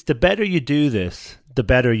 It's the better you do this, the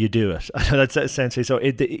better you do it. That's essentially so.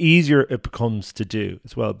 The easier it becomes to do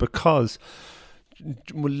as well, because.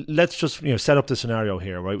 Well, let's just set up the scenario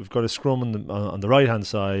here, right? We've got a scrum on the right hand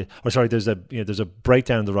side, or sorry, there's a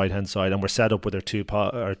breakdown on the right hand side, and we're set up with our two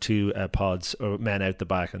pods or men out the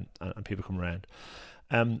back, and people come around.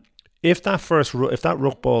 If that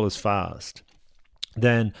ruck ball is fast,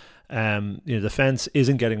 then the fence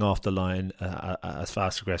isn't getting off the line as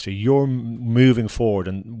fast aggressively. You're moving forward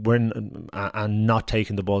and not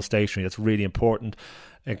taking the ball stationary. That's really important.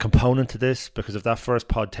 A component to this, because if that first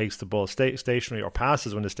pod takes the ball stationary or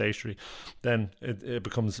passes when it's stationary, then it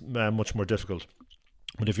becomes much more difficult.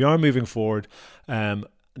 But if you are moving forward,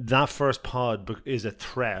 that first pod is a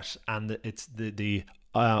threat, and it's the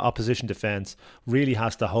opposition defence really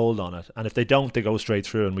has to hold on it. And if they don't, they go straight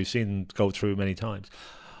through, and we've seen them go through many times.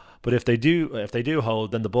 But if they do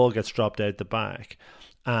hold, then the ball gets dropped out the back.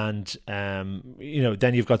 And then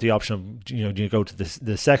you've got the option of you go to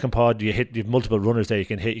the second pod, you have multiple runners there you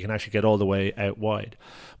can hit, you can actually get all the way out wide.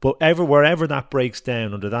 But wherever that breaks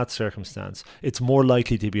down under that circumstance, it's more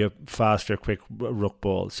likely to be a faster, quick ruck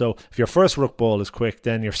ball. So if your first ruck ball is quick,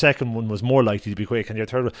 then your second one was more likely to be quick, and your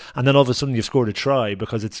third one, and then all of a sudden you've scored a try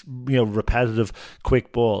because it's repetitive,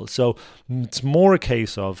 quick ball. So it's more a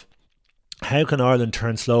case of, how can Ireland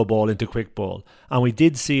turn slow ball into quick ball? And we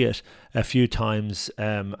did see it a few times,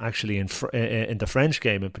 actually in the French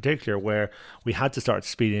game in particular, where we had to start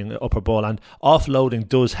speeding up our ball, and offloading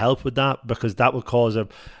does help with that, because that will cause a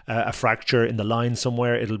fracture in the line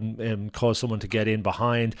somewhere. It'll cause someone to get in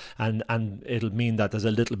behind, and it'll mean that there's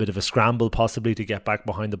a little bit of a scramble possibly to get back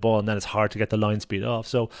behind the ball, and then it's hard to get the line speed off.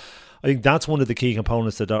 So I think that's one of the key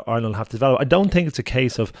components that Ireland will have to develop. I don't think it's a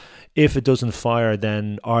case of if it doesn't fire,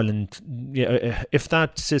 then Ireland, if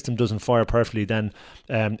that system doesn't fire perfectly, then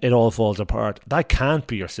it all falls apart. That can't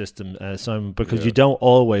be your system, Simon, because you don't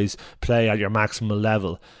always play at your maximal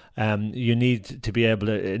level. You need to be able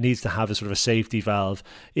to. It needs to have a sort of a safety valve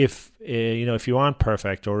if if you aren't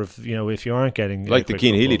perfect, or if you aren't getting like the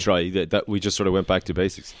Keane Healy try that we just sort of went back to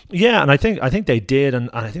basics. Yeah, and I think they did, and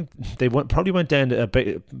I think they probably went down a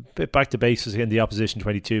bit back to basics in the opposition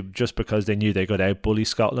 22 just because they knew they could out-bully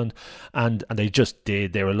Scotland, and they just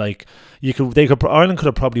did. They were like Ireland could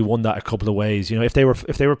have probably won that a couple of ways. If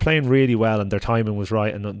they were playing really well and their timing was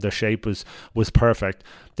right and their shape was perfect,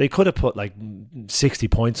 they could have put like 60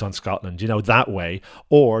 points on Scotland, that way.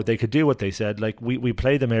 Or they could do what they said, like we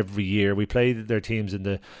play them every year. We play their teams in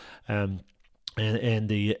the in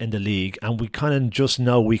the league, and we kind of just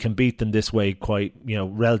know we can beat them this way quite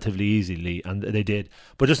relatively easily, and they did.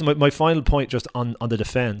 But just my final point, just on the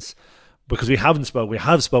defence, because we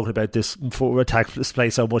have spoken about this forward attack display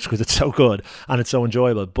so much because it's so good and it's so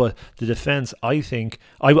enjoyable. But the defence, I think,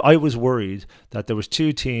 I was worried that there was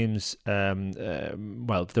two teams. There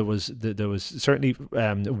was certainly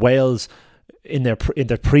Wales in their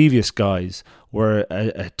previous guys were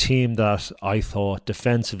a team that I thought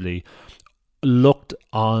defensively looked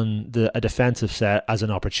on a defensive set as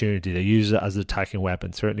an opportunity. They used it as an attacking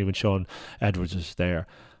weapon. Certainly when Sean Edwards was there.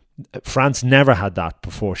 France never had that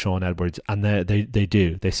before Sean Edwards, and they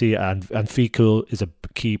do. They see it, and Fikul is a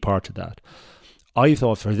key part of that. I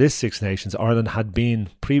thought for this Six Nations, Ireland had been,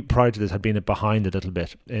 prior to this, had been behind a little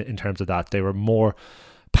bit in terms of that. They were more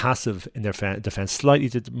passive in their defence,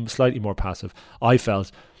 slightly more passive. I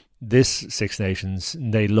felt this Six Nations,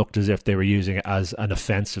 they looked as if they were using it as an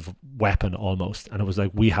offensive weapon almost, and it was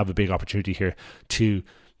like, we have a big opportunity here to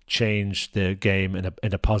change the game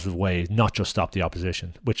in a positive way, not just stop the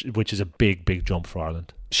opposition, which is a big jump for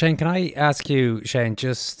Ireland. Shane, can I ask you,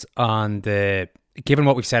 just on given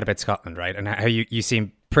what we've said about Scotland, right, and how you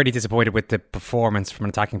seem pretty disappointed with the performance from an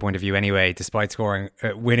attacking point of view anyway, despite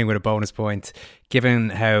winning with a bonus point, given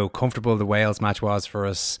how comfortable the Wales match was for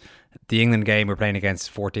us, the England game we're playing against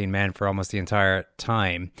 14 men for almost the entire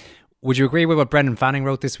time. Would you agree with what Brendan Fanning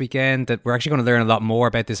wrote this weekend, that we're actually going to learn a lot more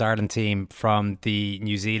about this Ireland team from the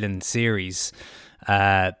New Zealand series,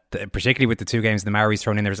 particularly with the two games the Maoris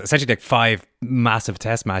thrown in? There's essentially like 5 massive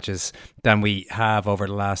test matches than we have over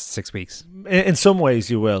the last 6 weeks. In some ways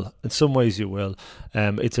you will. It's it'll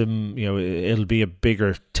be a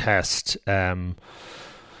bigger test. 3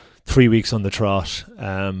 weeks on the trot.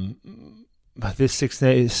 This Six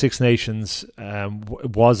Nations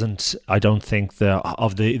wasn't, I don't think,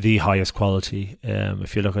 the highest quality.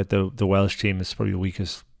 If you look at the Welsh team, it's probably the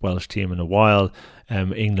weakest Welsh team in a while.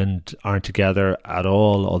 England aren't together at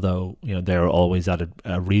all, although they're always at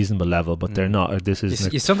a reasonable level, but they're not. This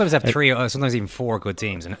is you sometimes have 3, sometimes even 4 good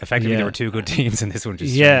teams, and effectively there were 2 good teams in this one.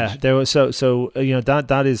 There was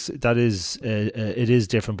that is it is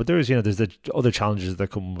different, but there's the other challenges that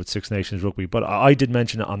come with Six Nations rugby. But I did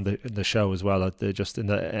mention it on the show as well, just in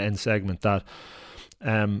the end segment, that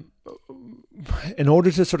in order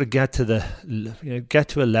to sort of get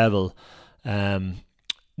to a level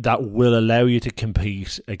that will allow you to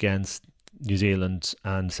compete against New Zealand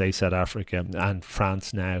and, say, South Africa and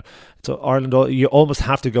France now. So Ireland, you almost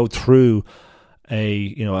have to go through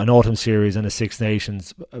an autumn series and a Six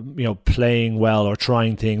Nations, playing well or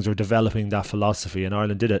trying things or developing that philosophy. And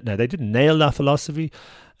Ireland did it. Now, they didn't nail that philosophy,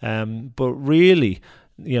 but really,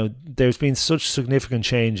 there's been such significant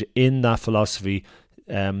change in that philosophy.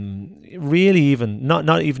 Really, even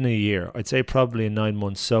not even a year. I'd say probably in 9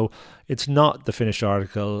 months. So it's not the finished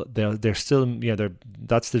article. They're still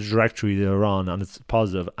that's the trajectory they're on, and it's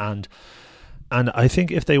positive. And I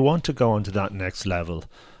think if they want to go on to that next level,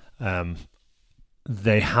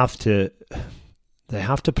 they have to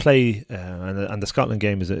play. And the Scotland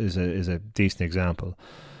game is a decent example.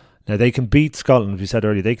 Now, they can beat Scotland, as we said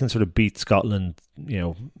earlier. They can sort of beat Scotland,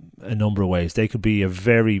 a number of ways. They could be a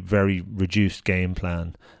very, very reduced game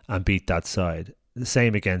plan and beat that side. The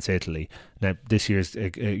same against Italy. Now, this year's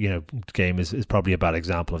game is probably a bad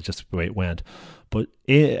example of just the way it went. But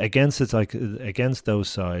against those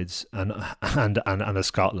sides and a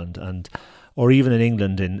Scotland or even in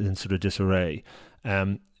England in sort of disarray,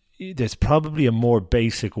 there's probably a more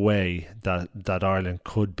basic way that Ireland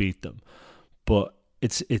could beat them. But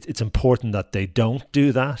it's important that they don't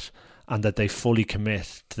do that, and that they fully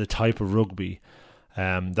commit to the type of rugby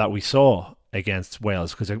that we saw against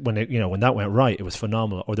Wales, because when that went right, it was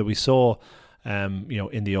phenomenal. Or that we saw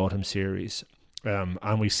in the autumn series,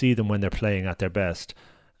 and we see them when they're playing at their best,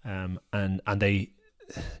 and it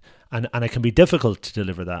can be difficult to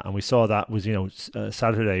deliver that. And we saw that was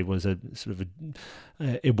Saturday was a sort of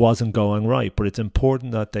it wasn't going right, but it's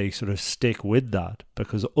important that they sort of stick with that,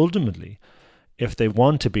 because ultimately, if they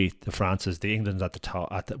want to beat the Frances, the Englands at the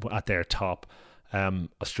top, at their top,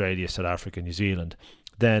 Australia, South Africa, New Zealand,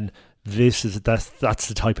 then that's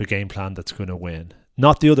the type of game plan that's going to win.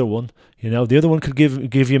 Not the other one. The other one could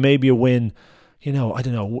give you maybe a win. I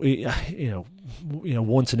don't know.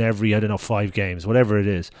 Once in every 5 games, whatever it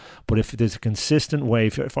is. But if there's a consistent way,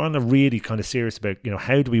 if I'm really kind of serious about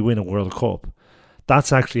how do we win a World Cup,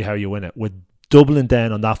 that's actually how you win it, with doubling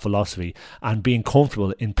down on that philosophy and being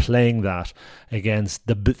comfortable in playing that against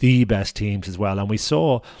the best teams as well. And we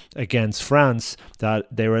saw against France that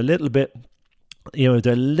they were a little bit,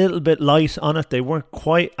 they're a little bit light on it. They weren't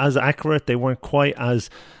quite as accurate. They weren't quite as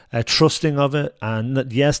trusting of it. And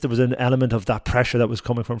yes, there was an element of that pressure that was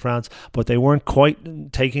coming from France, but they weren't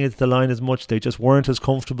quite taking it to the line as much. They just weren't as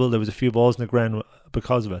comfortable. There was a few balls in the ground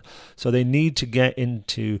because of it. So they need to get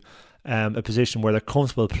into a position where they're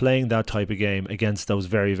comfortable playing that type of game against those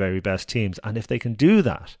very, very best teams. And if they can do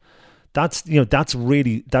that, that's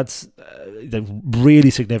really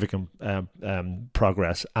significant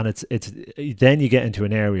progress. And it's then you get into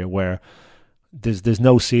an area where there's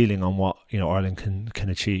no ceiling on what Ireland can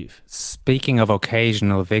achieve. Speaking of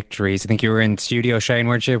occasional victories, I think you were in studio, Shane,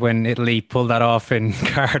 weren't you, when Italy pulled that off in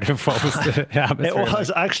Cardiff? What was the atmosphere? It was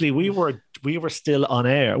actually, we were still on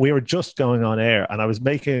air. We were just going on air, and I was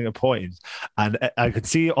making a point, and I could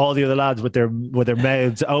see all the other lads with their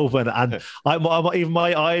mouths open, and even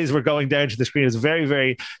my eyes were going down to the screen. It was a very,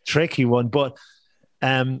 very tricky one, but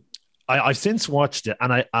I've since watched it,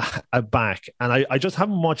 and I just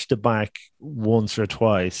haven't watched it back once or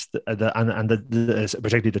twice,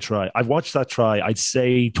 particularly the try. I've watched that try, I'd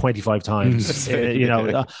say 25 times,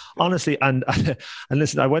 honestly. And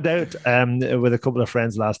listen, I went out with a couple of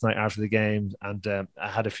friends last night after the game, and I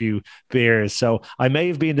had a few beers, so I may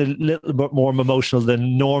have been a little bit more emotional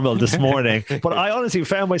than normal this morning. But I honestly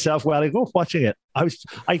found myself while I go watching it,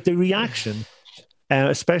 the reaction,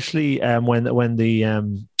 especially when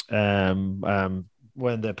the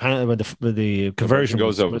conversion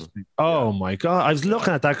goes over. Oh my God! I was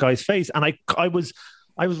looking at that guy's face, and I was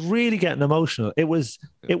really getting emotional. It was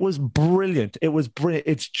brilliant. It was brilliant.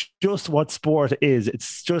 It's just what sport is.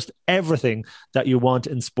 It's just everything that you want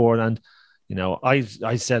in sport. And I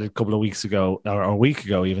said a couple of weeks ago, or a week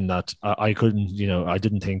ago even, that I couldn't, I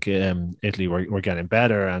didn't think Italy were getting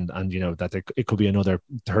better, and that it could be another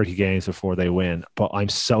 30 games before they win. But I'm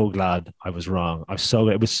so glad I was wrong.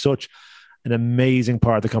 It was such an amazing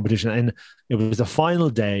part of the competition, and it was the final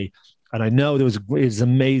day, and I know it was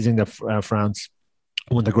amazing that France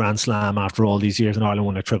won the Grand Slam after all these years, and Ireland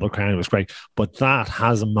won a Triple Crown. It was great, but that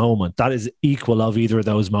has a moment that is equal of either of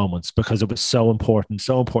those moments, because it was so important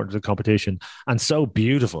to the competition, and so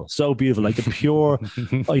beautiful, like the pure,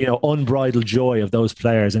 unbridled joy of those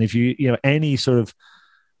players. And if you any sort of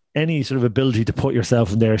ability to put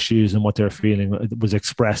yourself in their shoes and what they're feeling was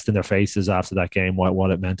expressed in their faces after that game, what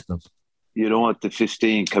it meant to them. The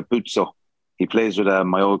 15 Capuozzo, he plays with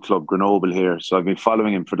my old club Grenoble here, so I've been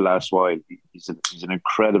following him for the last while. He's an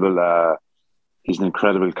incredible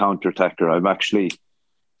counter-attacker. I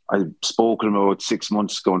spoke to him about 6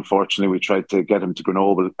 months ago. Unfortunately, we tried to get him to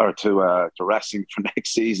Grenoble or to Racing for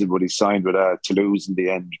next season, but he signed with Toulouse in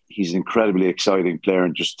the end. He's an incredibly exciting player,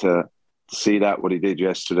 and just to see what he did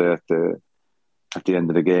yesterday at the end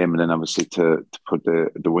of the game, and then obviously to put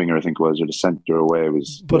the winger, I think it was, or the centre away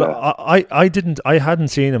was. But I hadn't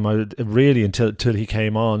seen him really until he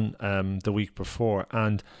came on the week before,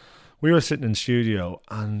 and we were sitting in studio,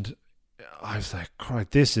 and I was like,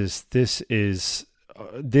 "Christ, this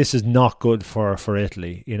is not good for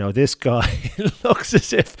Italy." This guy looks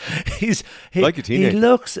as if he's like a teenager. He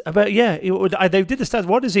looks about they did the stats.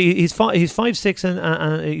 What is he? He's 5'6"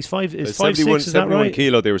 and he's 5'6". Is that right? 71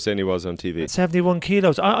 kilo. They were saying he was on TV. 71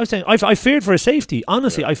 kilos. I was saying I feared for his safety.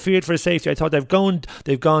 Honestly, I feared for his safety. I thought they've gone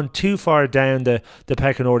too far down the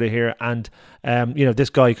pecking order here, and this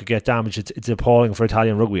guy could get damaged. It's appalling for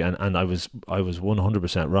Italian rugby, and I was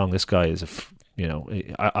 100% wrong. This guy is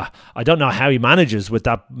I don't know how he manages with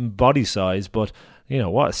that body size, but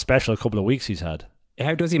what a special couple of weeks he's had.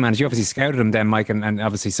 How does he manage? You obviously scouted him then, Mike, and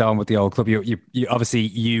obviously saw him with the old club. You obviously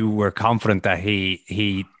you were confident that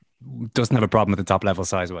he doesn't have a problem at the top level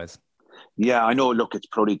size wise. Yeah, I know. Look, it's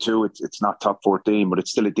Pro D2. It's not top 14, but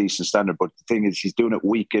it's still a decent standard. But the thing is, he's doing it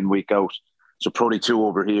week in, week out. So Pro D2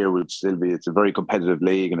 over here would still be. It's a very competitive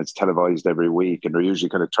league, and it's televised every week. And they're usually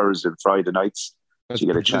kind of Thursday and Friday nights. So you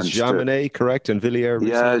get a chance. Jaminet, correct, and Villiers.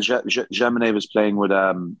 Yeah, Jaminet was playing with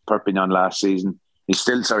Perpignan last season. He's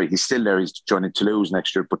still there. He's joining Toulouse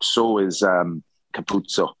next year. But so is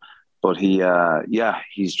Capuozzo. But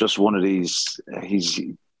he's just one of these. He's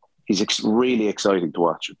really exciting to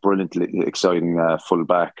watch. Brilliantly exciting full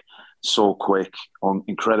back. So quick,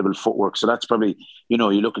 incredible footwork. So that's probably, you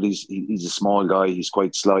look at he's a small guy. He's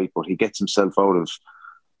quite slight, but he gets himself out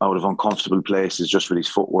of uncomfortable places just with his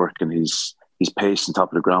footwork, and his pace on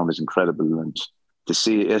top of the ground is incredible. And to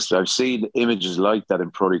see it, I've seen images like that in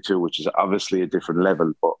Pro D2, which is obviously a different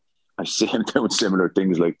level, but I see him doing similar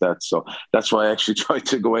things like that. So that's why I actually tried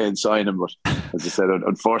to go away and sign him. But as I said,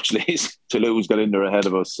 unfortunately, Toulouse got in there ahead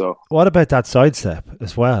of us. So what about that sidestep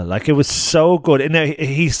as well? Like, it was so good. And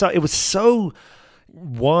it was so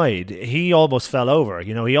wide. He almost fell over.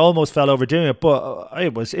 He almost fell over doing it. But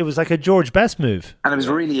it was like a George Best move. And it was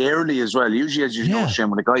really early as well. Usually, as you know, Shane,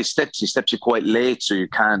 when a guy steps, he steps you quite late, so you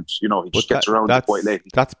can't. He just gets around you quite late.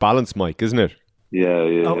 That's balance, Mike, isn't it?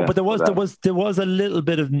 Yeah. But there was a little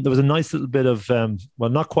bit of, there was a nice little bit of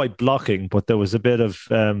not quite blocking, but there was a bit of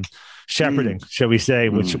shepherding, shall we say,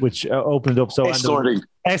 which opened up. So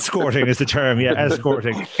escorting is the term,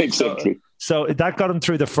 escorting. Exactly. So that got him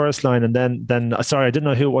through the first line, and then sorry, I didn't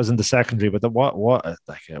know who it was in the secondary, but what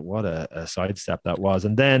a sidestep that was,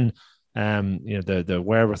 and then. The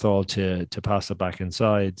wherewithal to pass it back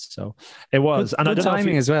inside. So it was, and good I don't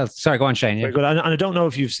timing as well. Sorry, go on, Shane. Yeah. Very good. And I don't know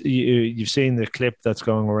if you've seen the clip that's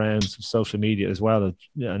going around social media as well.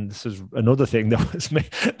 And this is another thing that was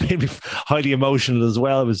made me highly emotional as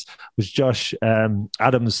well. Was Josh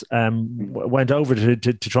Adams went over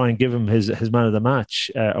to try and give him his man of the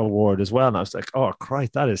match award as well, and I was like, oh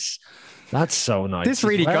Christ, that's so nice. This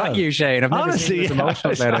really got you, Shane. I've never seen this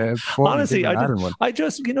emotional about it before. Honestly, I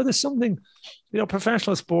just there's something,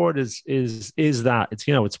 professional sport is that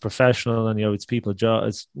it's professional, and it's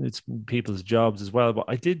people's jobs as well. But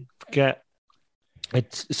I did get,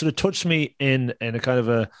 it sort of touched me in a kind of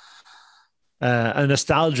a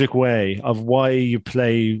nostalgic way of why you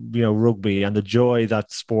play, rugby, and the joy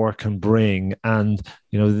that sport can bring, and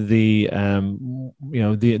the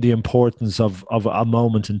importance of a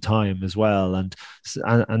moment in time as well, and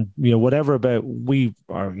whatever about we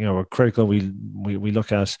are critical. We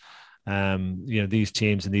look at these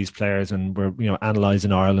teams and these players, and we're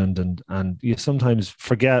analysing Ireland, and you sometimes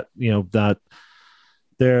forget that.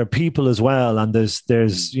 There are people as well, and there's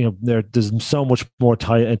so much more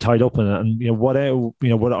tied up in it. And what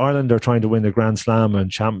Ireland are trying to win the Grand Slam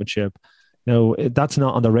and Championship, that's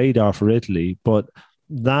not on the radar for Italy. But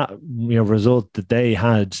that result that they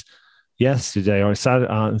had yesterday or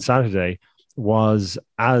on Saturday was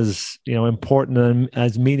as important and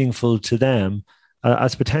as meaningful to them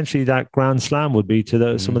as potentially that Grand Slam would be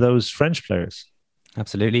to some of those French players.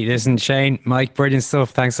 Absolutely. Listen, Shane, Mike, brilliant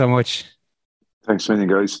stuff. Thanks so much. Thanks a million,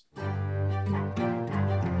 guys.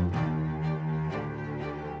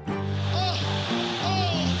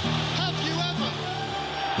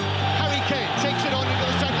 Harry Kane takes it on into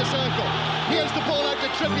the centre circle. Here's the ball out to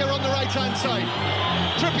Trippier on the right-hand side.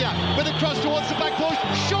 Trippier with a cross towards the back post.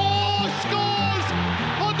 Shaw scores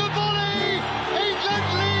on the volley. England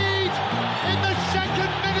lead in the second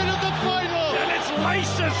minute of the final. And it's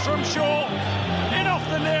laces from Shaw. In off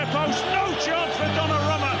the near post. No chance for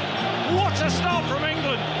Donnarumma. What a start from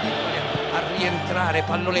England. A rientrare,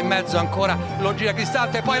 pallone in mezzo ancora, lo gira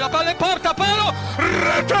Cristante, poi la palla in porta, palo,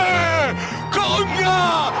 rete,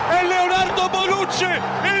 Conga e Leonardo Bonucci,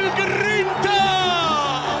 il grinta.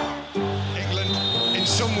 England in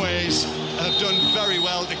some ways have done very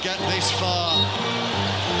well to get this far,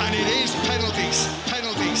 and it is penalties.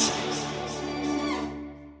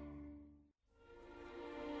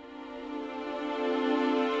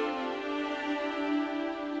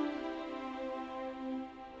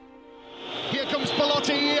 Here comes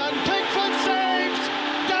Belotti, and Pickford saves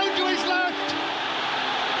down to his left.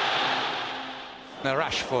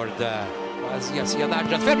 Rashford quasi si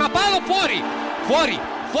adagia, ferma palo, fuori.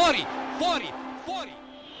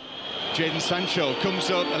 Jadon Sancho comes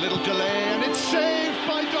up, a little delay, and it's saved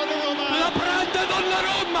by Donnarumma. La prende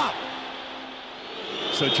Donnarumma.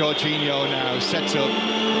 So Jorginho now sets up,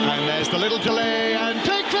 and there's the little delay, and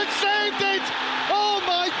Pickford saved it. Oh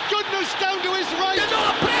my goodness, down to his right.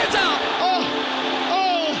 L'ha presa. Oh,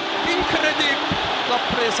 incredibile. L'ha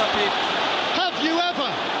presa Pickford. Have you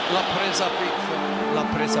ever? L'ha presa Pickford.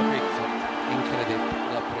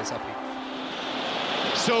 Incredibile. L'ha presa Pickford.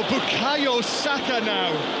 So Bukayo Saka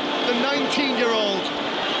now, the 19-year-old.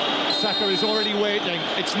 Saka is already waiting.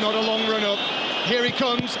 It's not a long run up. Here he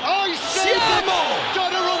comes. Oh, he's saved it!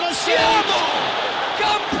 Donnarumma Siamo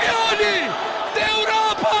campioni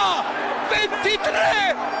d'Europa!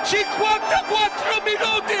 53-54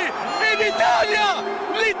 minuti in Italia!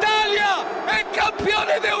 L'Italia è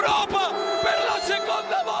campione d'Europa per la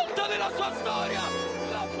seconda volta nella sua storia!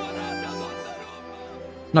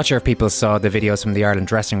 Not sure if people saw the videos from the Ireland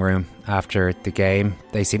dressing room after the game.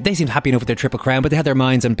 They seemed happy enough with their Triple Crown, but they had their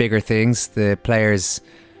minds on bigger things. The players,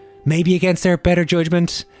 maybe against their better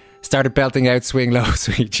judgment, started belting out Swing Low,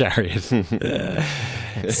 Sweet Chariot.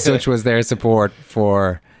 Such was their support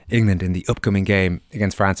for England in the upcoming game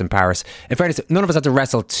against France in Paris. In fairness, none of us had to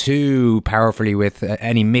wrestle too powerfully with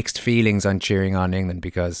any mixed feelings on cheering on England,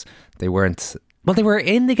 because they weren't... Well, they were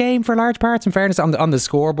in the game for large parts, in fairness, on the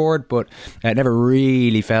scoreboard, but it never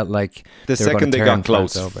really felt like the second they got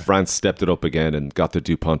close, France stepped it up again and got the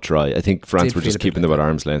Dupont try. I think France were just keeping them at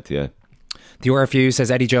arm's length, yeah. The RFU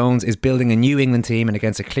says Eddie Jones is building a new England team, and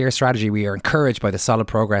against a clear strategy, we are encouraged by the solid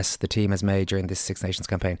progress the team has made during this Six Nations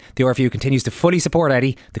campaign. The RFU continues to fully support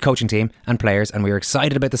Eddie, the coaching team and players, and we are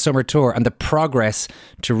excited about the summer tour and the progress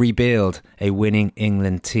to rebuild a winning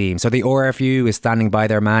England team. So the RFU is standing by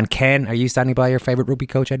their man. Ken, are you standing by your favourite rugby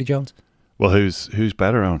coach, Eddie Jones? Well, who's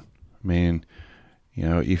better on? I mean, you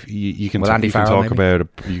know, if you can Andy Farrell,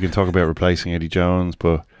 you can talk about replacing Eddie Jones,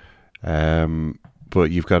 but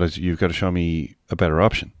you've got to show me a better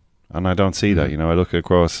option, and I don't see that. You know, I look at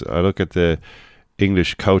the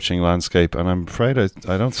English coaching landscape, and I'm afraid I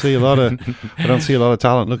don't see a lot of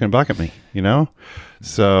talent looking back at me. You know,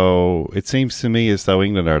 so it seems to me as though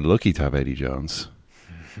England are lucky to have Eddie Jones,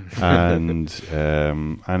 and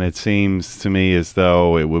it seems to me as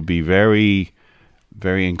though it would be very,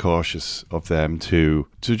 very incautious of them to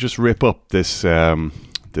just rip up this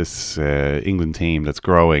England team that's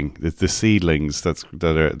growing, the seedlings that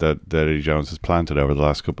Eddie Jones has planted over the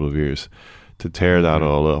last couple of years, to tear that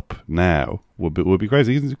all up now would be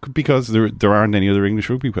crazy, because there aren't any other English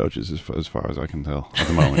rugby coaches as far as I can tell at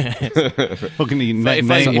the moment.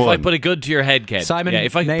 If I put a gun to your head, Ken, Simon,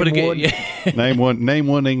 if I put a gun, name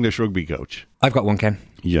one English rugby coach. I've got one, Ken.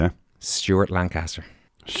 Yeah, Stuart Lancaster.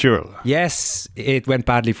 Sure. Yes, it went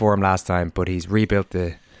badly for him last time, but he's rebuilt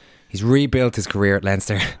his career at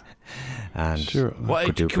Leinster. And sure.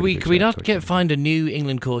 Can we not find a new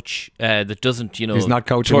England coach that doesn't, who's not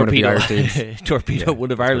coaching one of the Irish teams, torpedo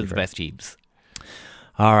one of Ireland's best teams?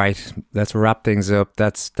 All right, let's wrap things up.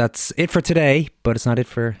 That's it for today, but it's not it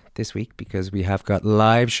for this week, because we have got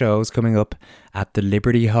live shows coming up at the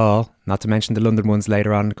Liberty Hall, not to mention the London ones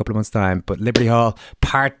later on in a couple of months' time, but Liberty Hall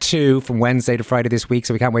Part 2 from Wednesday to Friday this week,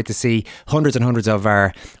 so we can't wait to see hundreds and hundreds of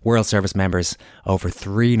our World Service members over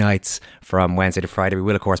 3 nights from Wednesday to Friday. We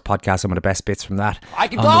will, of course, podcast some of the best bits from that on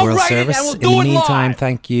the World Service. In the meantime,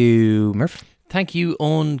 thank you, Murph. Thank you,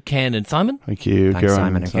 Owen, Ken and Simon. Thank you, thanks,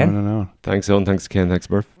 Simon and Ken. Thanks, Owen. Thanks, Ken. Thanks,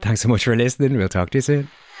 Murph. Thanks so much for listening. We'll talk to you soon.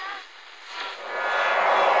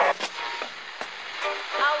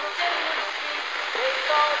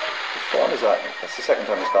 What is that? That's the second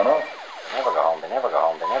time it's gone off. They never go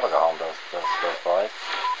home, those boys.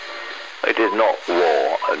 It is not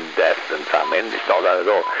war and death and famine. It's not that at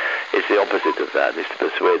all. It's the opposite of that. It's to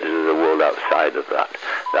persuade us of the world outside of that.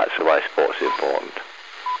 That's why sport's important.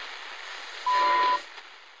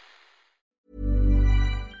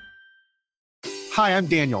 Hi, I'm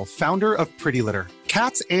Daniel, founder of Pretty Litter.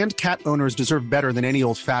 Cats and cat owners deserve better than any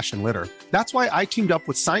old-fashioned litter. That's why I teamed up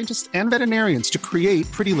with scientists and veterinarians to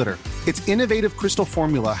create Pretty Litter. Its innovative crystal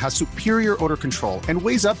formula has superior odor control and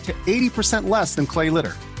weighs up to 80% less than clay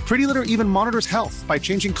litter. Pretty Litter even monitors health by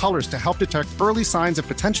changing colors to help detect early signs of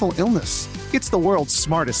potential illness. It's the world's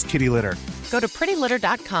smartest kitty litter. Go to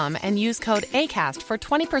prettylitter.com and use code ACAST for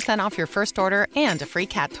 20% off your first order and a free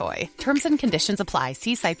cat toy. Terms and conditions apply.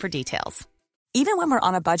 See site for details. Even when we're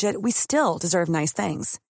on a budget, we still deserve nice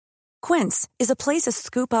things. Quince is a place to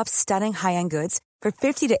scoop up stunning high-end goods for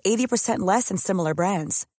 50 to 80% less than similar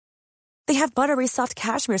brands. They have buttery soft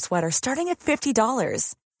cashmere sweaters starting at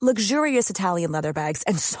 $50, luxurious Italian leather bags,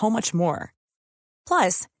 and so much more.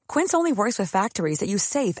 Plus, Quince only works with factories that use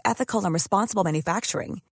safe, ethical, and responsible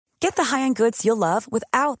manufacturing. Get the high-end goods you'll love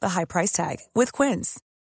without the high price tag with Quince.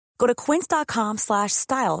 Go to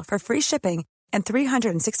quince.com/style for free shipping and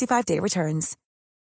 365-day returns.